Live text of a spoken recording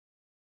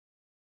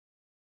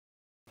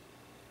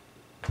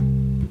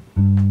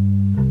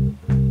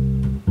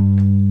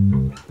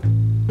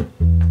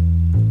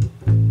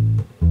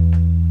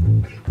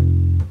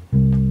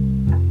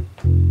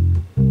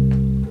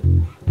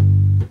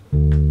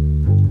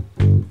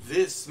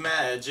This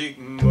magic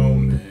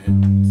moment,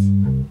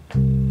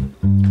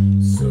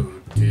 so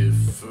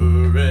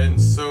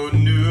different, so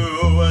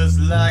new, was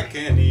like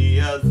any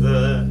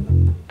other,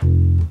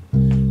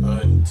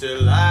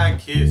 until I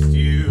kissed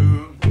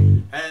you,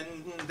 and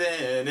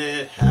then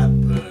it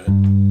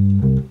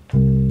happened.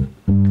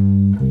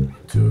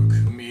 It took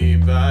me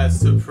by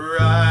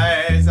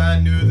surprise. I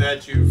knew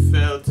that you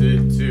felt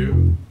it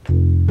too,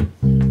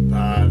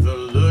 by the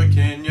look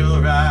in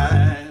your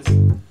eyes,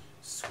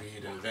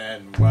 sweeter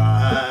than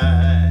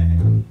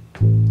wine,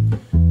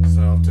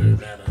 softer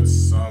than a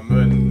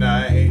summer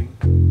night.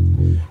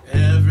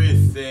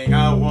 Everything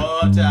I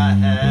want I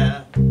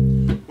have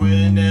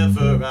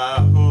whenever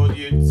I hold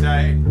you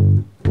tight.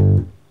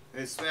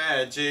 This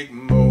magic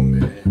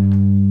moment,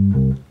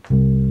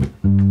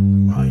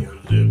 while your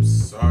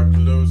lips are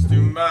close to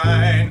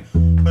mine,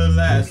 will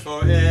last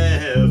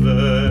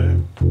forever,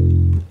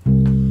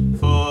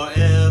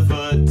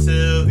 forever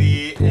till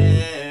the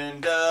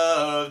end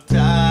of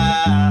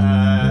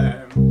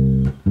time.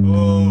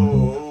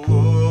 Oh,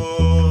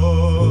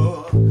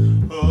 oh,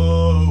 oh,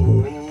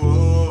 oh, oh,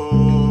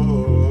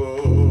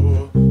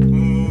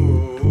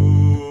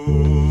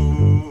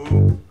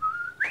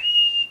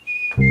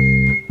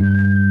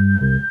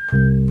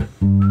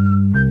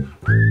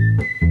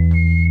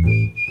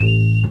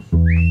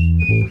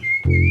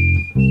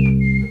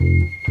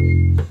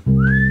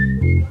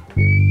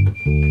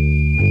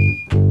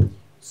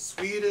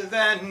 sweeter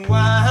than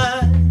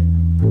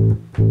wine,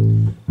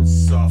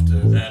 softer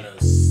than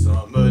a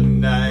summer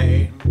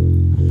night.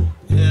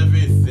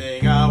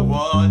 Everything I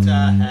want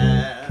I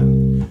have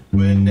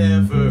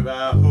whenever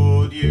I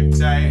hold you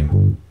tight.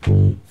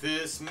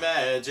 This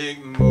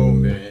magic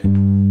moment,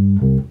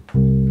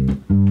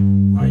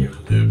 while your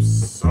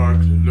lips are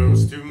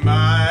close to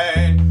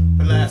mine,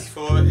 will last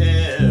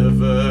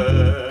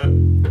forever,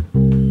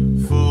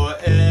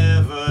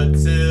 forever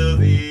till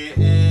the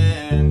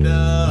end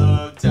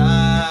of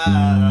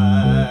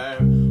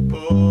time.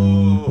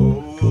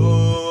 Oh,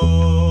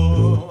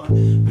 oh,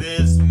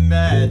 this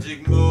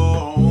magic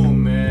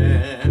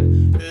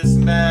moment, this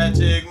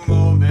magic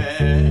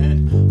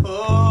moment,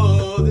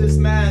 oh, this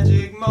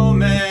magic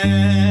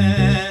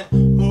moment,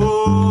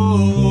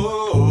 oh,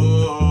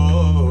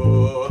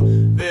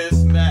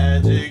 this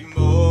magic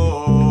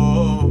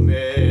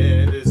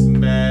moment, this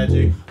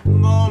magic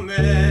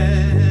moment.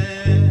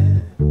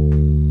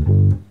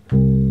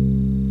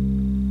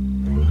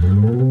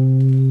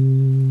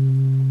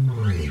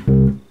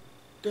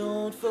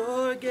 Don't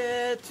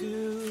forget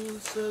to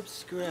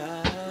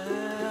subscribe.